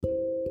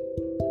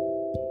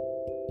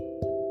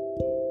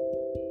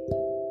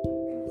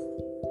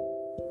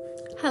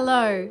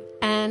Hello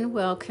and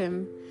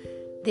welcome.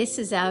 This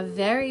is our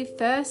very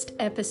first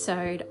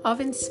episode of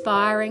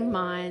Inspiring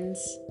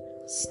Minds,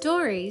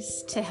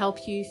 stories to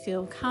help you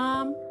feel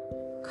calm,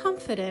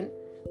 confident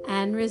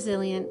and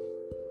resilient.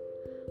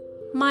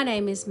 My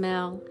name is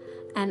Mel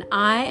and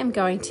I am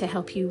going to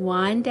help you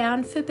wind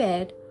down for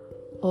bed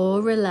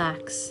or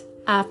relax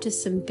after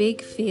some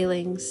big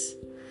feelings.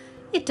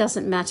 It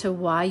doesn't matter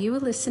why you are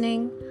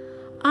listening.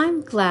 I'm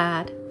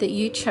glad that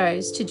you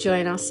chose to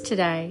join us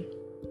today.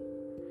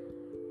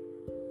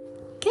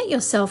 Get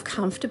yourself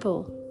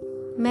comfortable,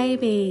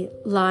 maybe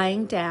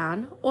lying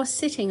down or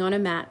sitting on a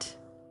mat,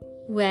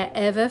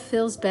 wherever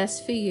feels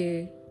best for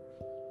you.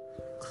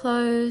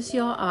 Close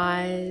your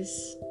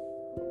eyes.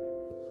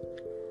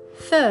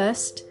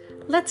 First,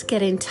 let's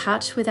get in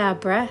touch with our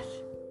breath.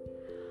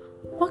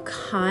 What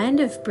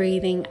kind of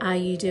breathing are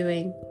you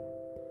doing?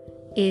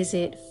 Is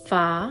it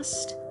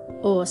fast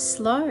or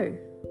slow?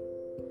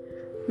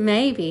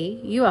 Maybe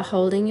you are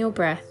holding your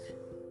breath.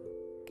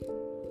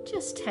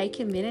 Just take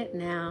a minute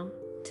now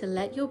to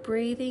let your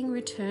breathing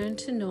return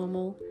to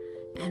normal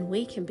and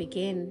we can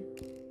begin.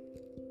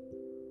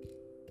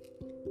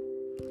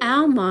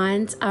 Our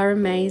minds are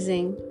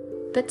amazing,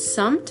 but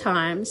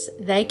sometimes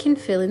they can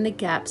fill in the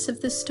gaps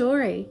of the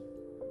story,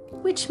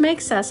 which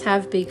makes us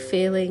have big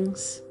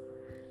feelings.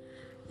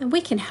 And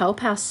we can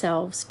help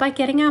ourselves by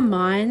getting our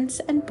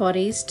minds and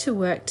bodies to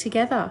work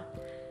together.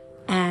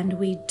 And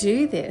we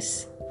do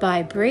this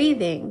by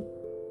breathing.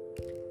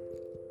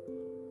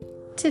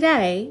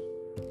 Today,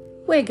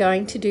 we're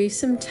going to do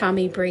some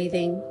tummy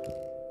breathing.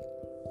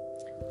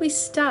 We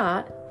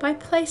start by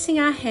placing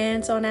our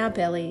hands on our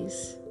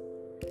bellies.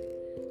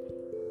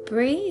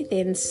 Breathe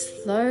in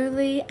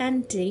slowly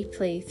and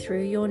deeply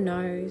through your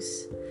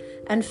nose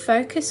and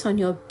focus on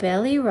your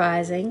belly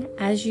rising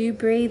as you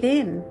breathe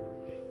in.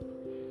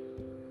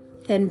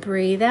 Then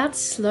breathe out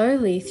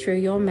slowly through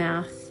your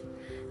mouth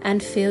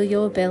and feel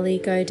your belly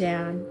go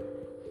down.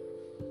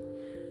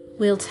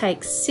 We'll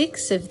take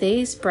 6 of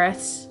these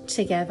breaths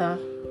together.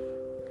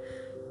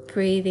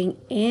 Breathing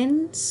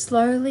in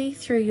slowly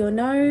through your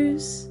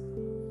nose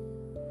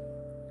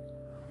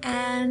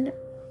and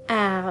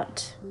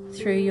out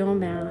through your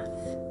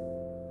mouth.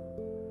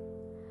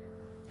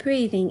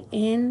 Breathing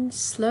in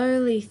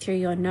slowly through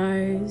your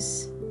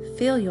nose,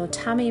 feel your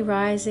tummy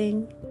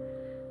rising,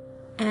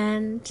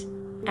 and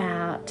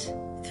out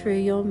through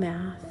your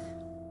mouth.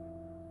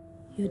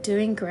 You're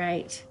doing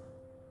great.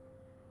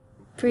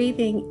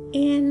 Breathing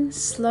in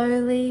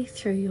slowly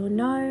through your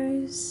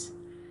nose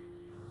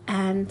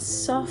and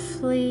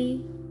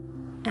softly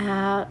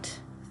out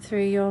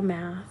through your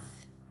mouth.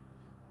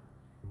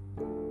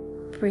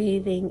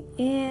 Breathing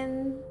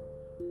in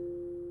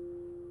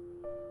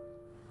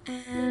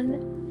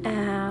and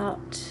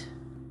out.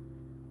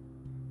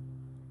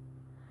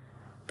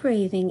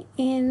 Breathing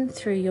in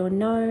through your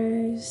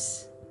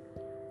nose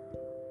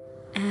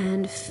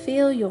and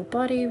feel your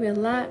body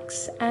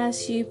relax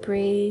as you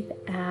breathe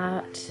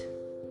out.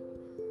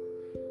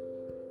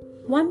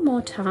 One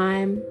more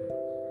time.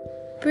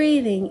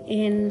 Breathing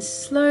in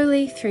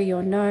slowly through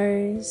your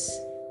nose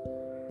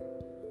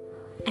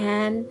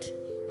and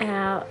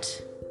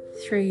out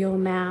through your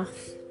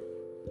mouth.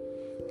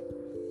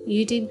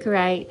 You did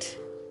great.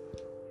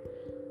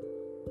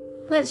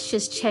 Let's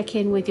just check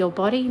in with your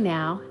body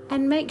now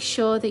and make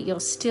sure that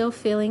you're still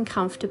feeling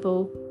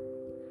comfortable.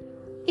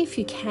 If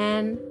you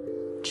can,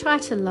 try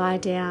to lie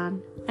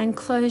down and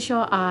close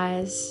your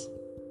eyes.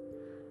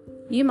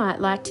 You might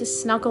like to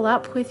snuggle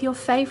up with your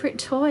favorite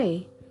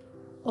toy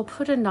or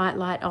put a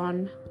nightlight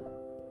on.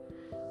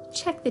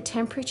 Check the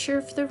temperature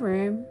of the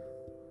room.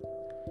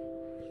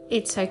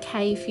 It's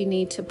okay if you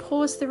need to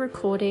pause the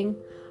recording.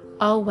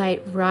 I'll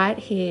wait right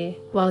here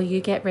while you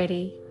get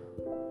ready.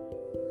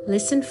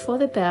 Listen for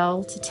the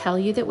bell to tell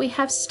you that we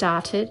have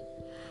started,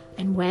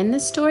 and when the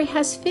story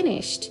has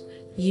finished,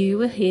 you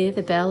will hear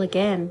the bell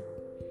again.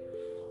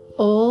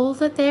 All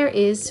that there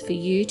is for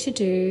you to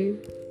do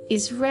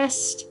is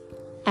rest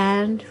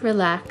and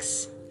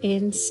relax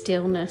in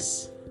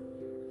stillness.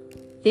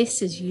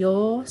 This is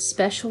your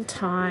special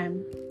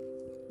time.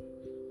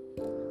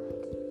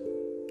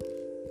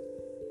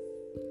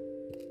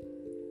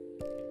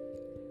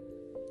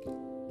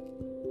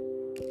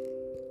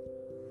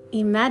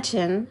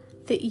 Imagine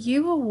that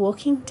you are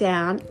walking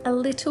down a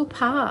little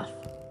path.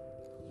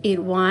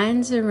 It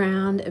winds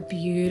around a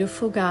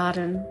beautiful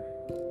garden.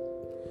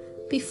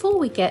 Before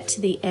we get to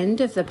the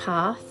end of the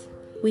path,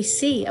 we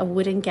see a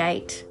wooden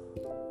gate.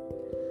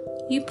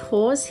 You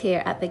pause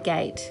here at the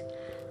gate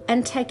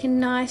and take a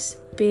nice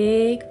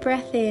big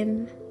breath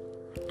in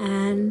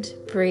and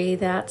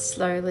breathe out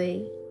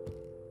slowly.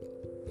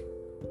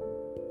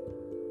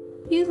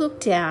 You look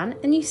down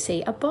and you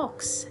see a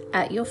box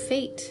at your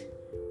feet.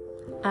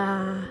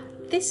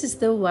 This is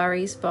the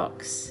worries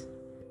box.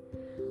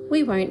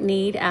 We won't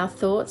need our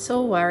thoughts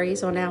or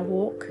worries on our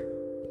walk.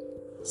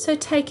 So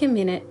take a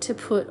minute to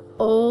put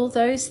all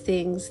those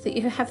things that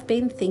you have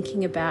been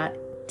thinking about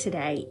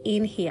today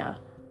in here.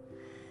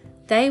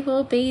 They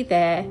will be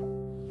there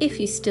if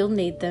you still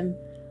need them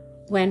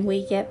when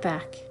we get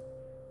back.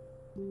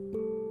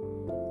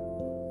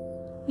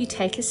 You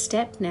take a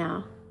step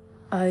now,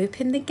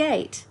 open the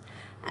gate,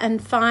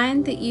 and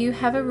find that you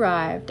have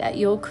arrived at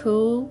your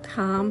cool,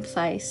 calm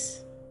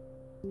place.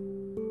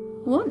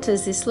 What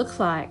does this look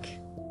like?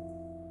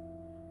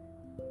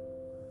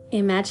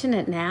 Imagine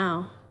it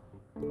now.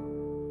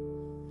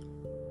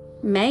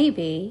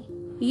 Maybe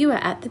you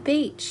are at the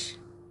beach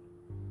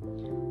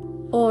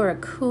or a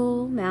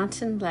cool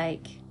mountain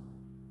lake.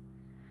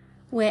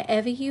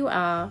 Wherever you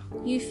are,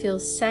 you feel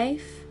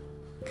safe,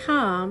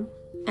 calm,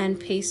 and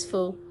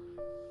peaceful.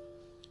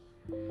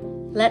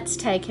 Let's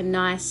take a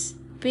nice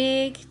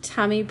big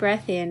tummy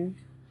breath in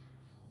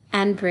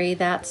and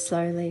breathe out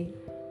slowly.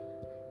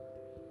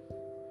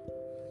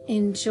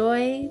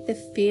 Enjoy the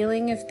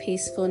feeling of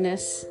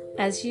peacefulness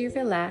as you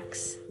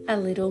relax a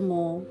little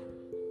more.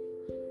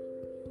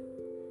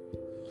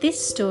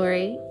 This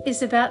story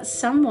is about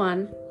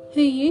someone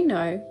who you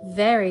know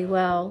very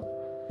well.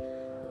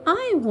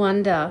 I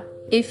wonder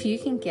if you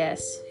can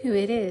guess who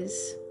it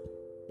is.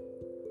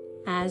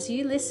 As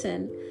you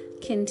listen,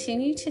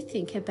 continue to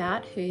think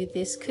about who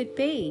this could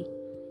be.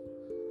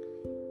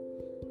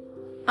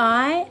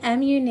 I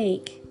am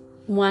unique,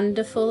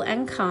 wonderful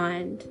and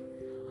kind.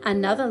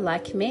 Another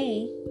like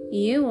me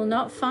you will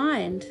not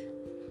find.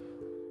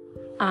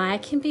 I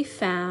can be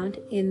found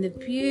in the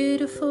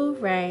beautiful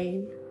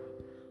rain,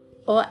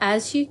 or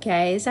as you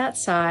gaze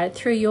outside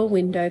through your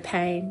window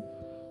pane.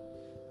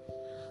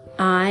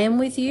 I am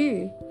with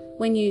you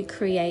when you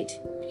create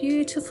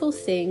beautiful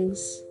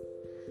things,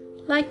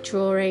 like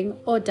drawing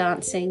or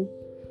dancing,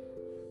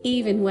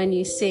 even when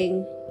you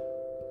sing.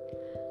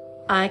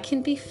 I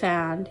can be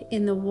found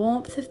in the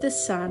warmth of the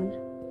sun,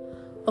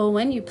 or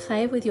when you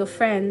play with your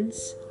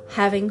friends,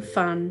 having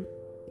fun.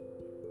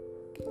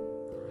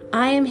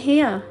 I am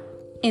here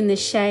in the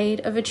shade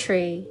of a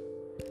tree.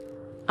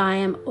 I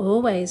am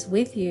always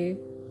with you,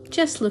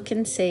 just look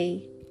and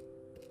see.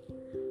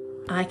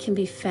 I can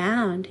be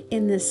found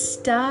in the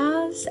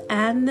stars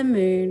and the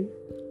moon,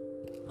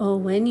 or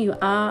when you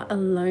are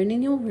alone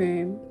in your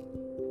room.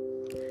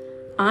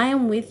 I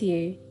am with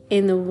you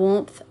in the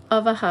warmth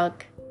of a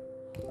hug,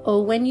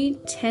 or when you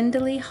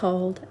tenderly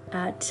hold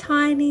a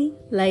tiny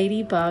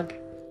ladybug.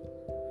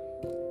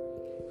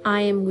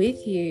 I am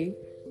with you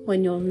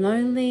when you're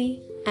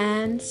lonely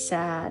and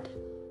sad,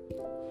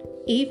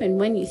 even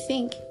when you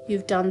think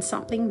you've done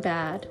something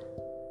bad.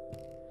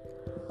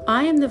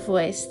 I am the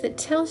voice that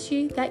tells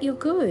you that you're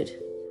good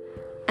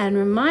and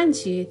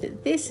reminds you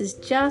that this is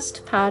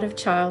just part of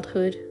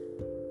childhood.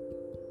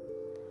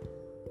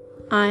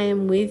 I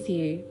am with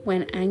you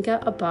when anger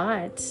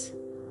abides,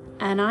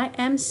 and I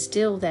am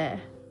still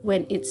there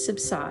when it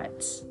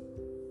subsides.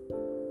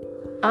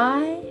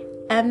 I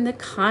am the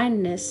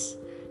kindness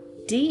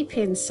deep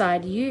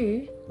inside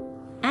you,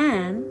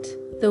 and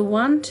the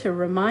one to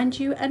remind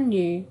you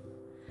anew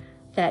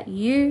that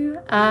you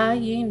are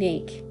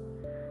unique,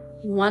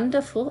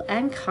 wonderful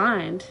and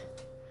kind.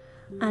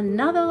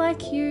 Another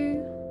like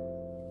you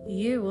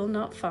will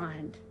not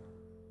find.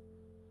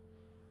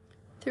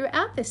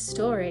 Throughout this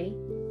story,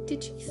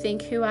 did you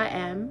think who I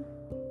am?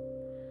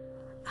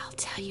 I'll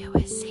tell you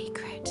a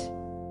secret.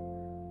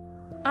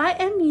 I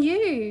am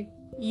you,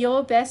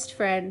 your best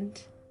friend.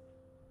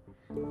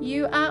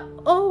 You are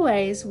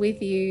always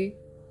with you,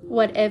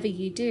 whatever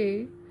you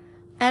do,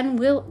 and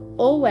will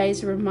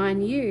always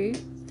remind you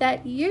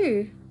that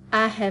you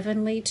are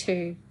heavenly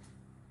too.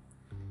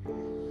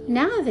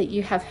 Now that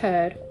you have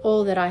heard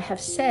all that I have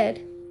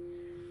said,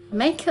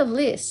 make a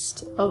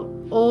list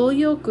of all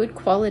your good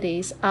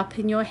qualities up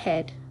in your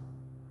head.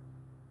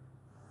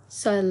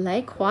 So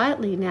lay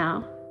quietly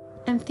now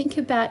and think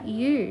about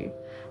you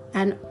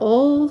and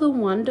all the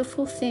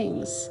wonderful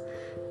things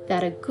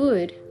that are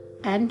good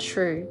and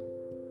true.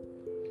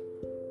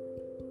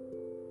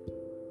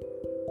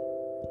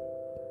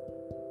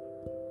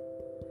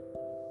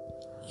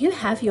 You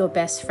have your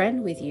best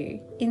friend with you,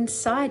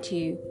 inside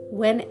you,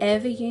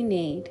 whenever you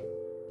need.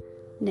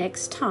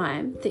 Next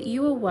time that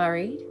you are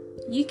worried,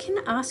 you can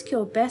ask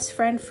your best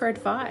friend for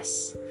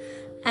advice,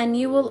 and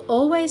you will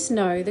always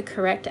know the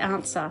correct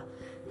answer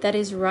that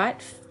is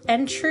right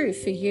and true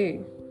for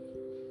you.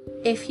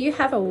 If you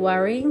have a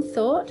worrying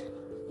thought,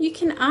 you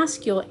can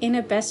ask your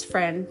inner best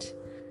friend.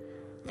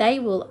 They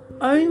will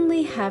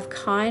only have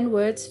kind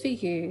words for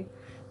you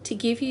to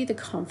give you the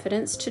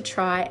confidence to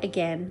try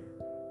again.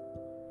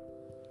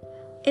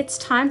 It's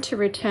time to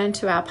return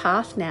to our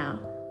path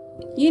now.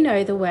 You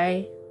know the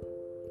way.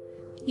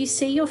 You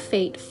see your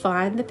feet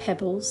find the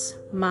pebbles,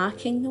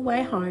 marking the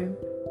way home.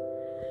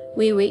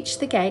 We reach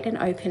the gate and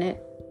open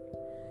it.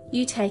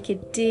 You take a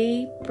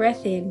deep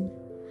breath in,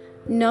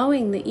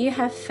 knowing that you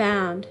have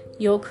found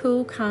your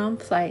cool, calm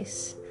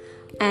place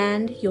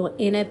and your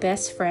inner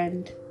best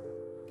friend.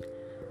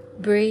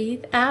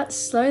 Breathe out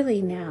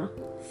slowly now,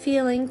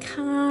 feeling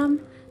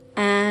calm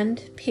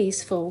and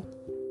peaceful.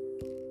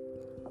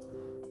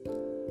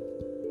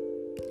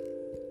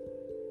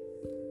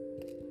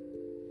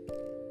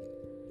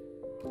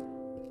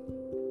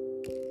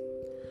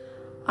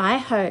 I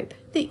hope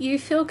that you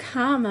feel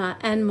calmer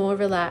and more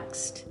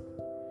relaxed.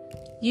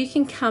 You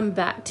can come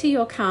back to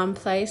your calm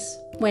place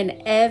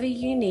whenever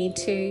you need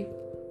to.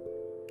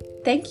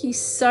 Thank you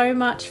so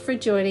much for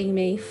joining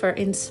me for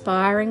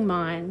Inspiring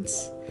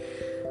Minds,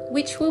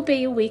 which will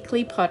be a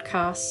weekly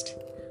podcast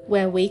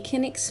where we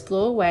can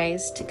explore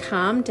ways to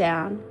calm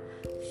down,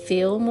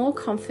 feel more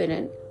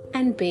confident,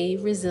 and be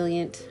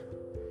resilient.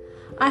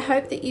 I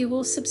hope that you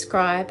will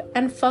subscribe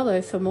and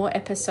follow for more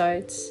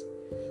episodes.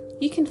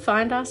 You can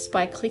find us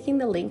by clicking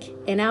the link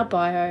in our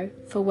bio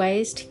for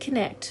ways to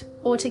connect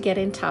or to get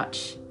in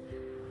touch.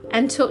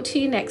 And talk to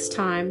you next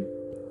time.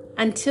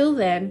 Until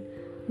then,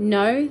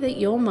 know that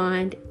your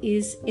mind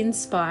is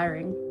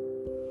inspiring.